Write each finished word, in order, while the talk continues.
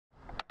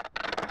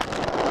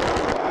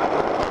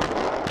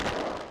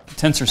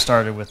Tensor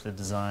started with the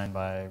design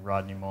by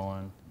Rodney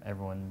Mullen.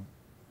 Everyone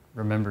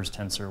remembers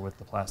Tensor with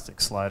the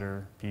plastic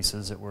slider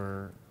pieces that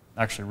were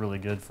actually really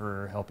good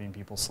for helping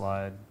people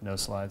slide, no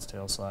slides,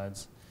 tail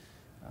slides.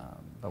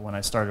 But when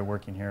I started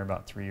working here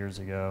about 3 years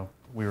ago,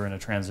 we were in a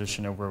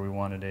transition of where we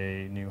wanted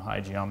a new high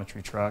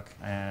geometry truck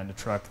and a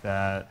truck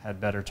that had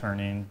better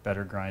turning,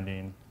 better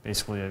grinding,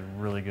 basically a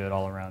really good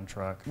all-around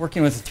truck.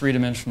 Working with a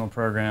three-dimensional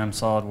program,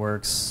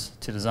 SolidWorks,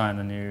 to design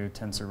the new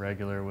Tensor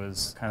Regular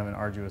was kind of an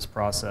arduous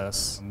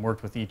process.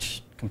 Worked with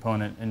each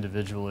component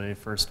individually,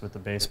 first with the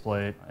base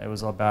plate. It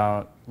was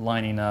about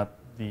lining up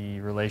the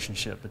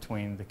relationship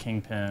between the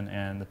kingpin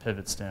and the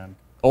pivot stem.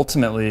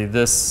 Ultimately,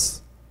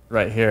 this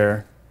right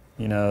here,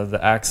 you know,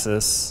 the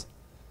axis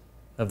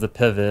of the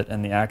pivot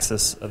and the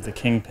axis of the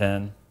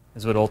kingpin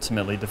is what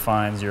ultimately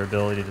defines your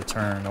ability to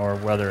turn, or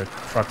whether a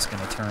truck's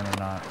going to turn or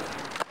not.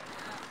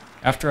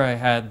 After I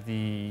had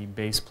the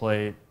base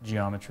plate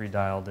geometry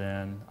dialed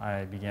in,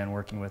 I began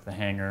working with the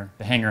hanger.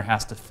 The hanger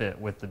has to fit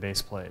with the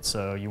base plate,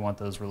 so you want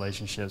those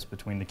relationships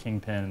between the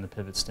kingpin and the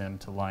pivot stem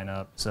to line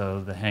up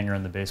so the hanger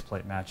and the base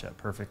plate match up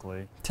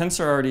perfectly.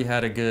 Tensor already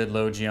had a good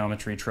low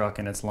geometry truck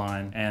in its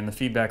line, and the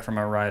feedback from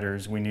our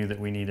riders, we knew that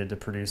we needed to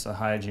produce a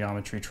high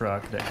geometry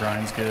truck that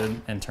grinds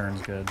good and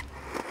turns good.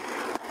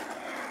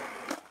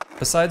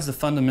 Besides the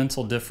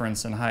fundamental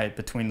difference in height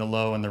between the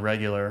low and the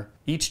regular,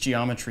 each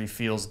geometry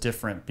feels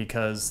different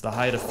because the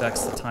height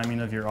affects the timing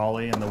of your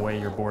ollie and the way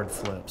your board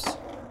flips.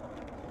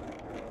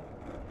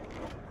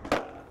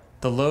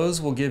 The lows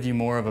will give you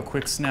more of a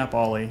quick snap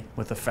ollie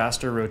with a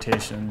faster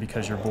rotation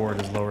because your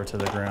board is lower to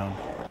the ground.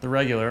 The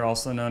regular,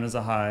 also known as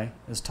a high,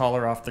 is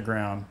taller off the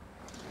ground.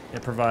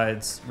 It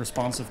provides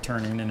responsive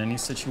turning in any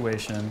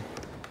situation,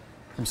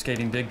 from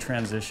skating big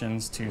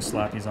transitions to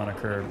slappies on a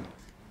curb.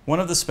 One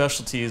of the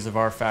specialties of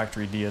our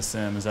factory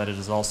DSM is that it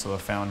is also a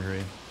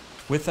foundry.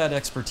 With that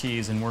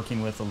expertise in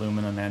working with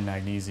aluminum and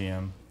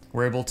magnesium,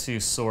 we're able to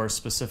source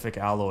specific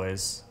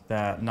alloys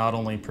that not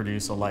only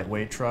produce a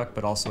lightweight truck,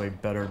 but also a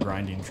better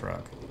grinding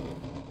truck.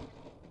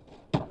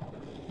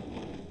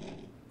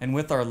 And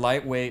with our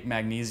lightweight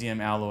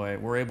magnesium alloy,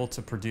 we're able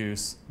to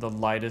produce the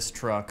lightest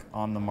truck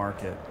on the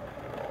market.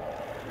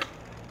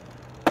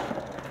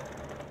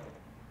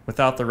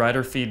 Without the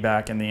rider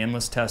feedback and the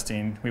endless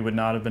testing, we would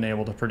not have been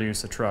able to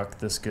produce a truck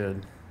this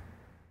good.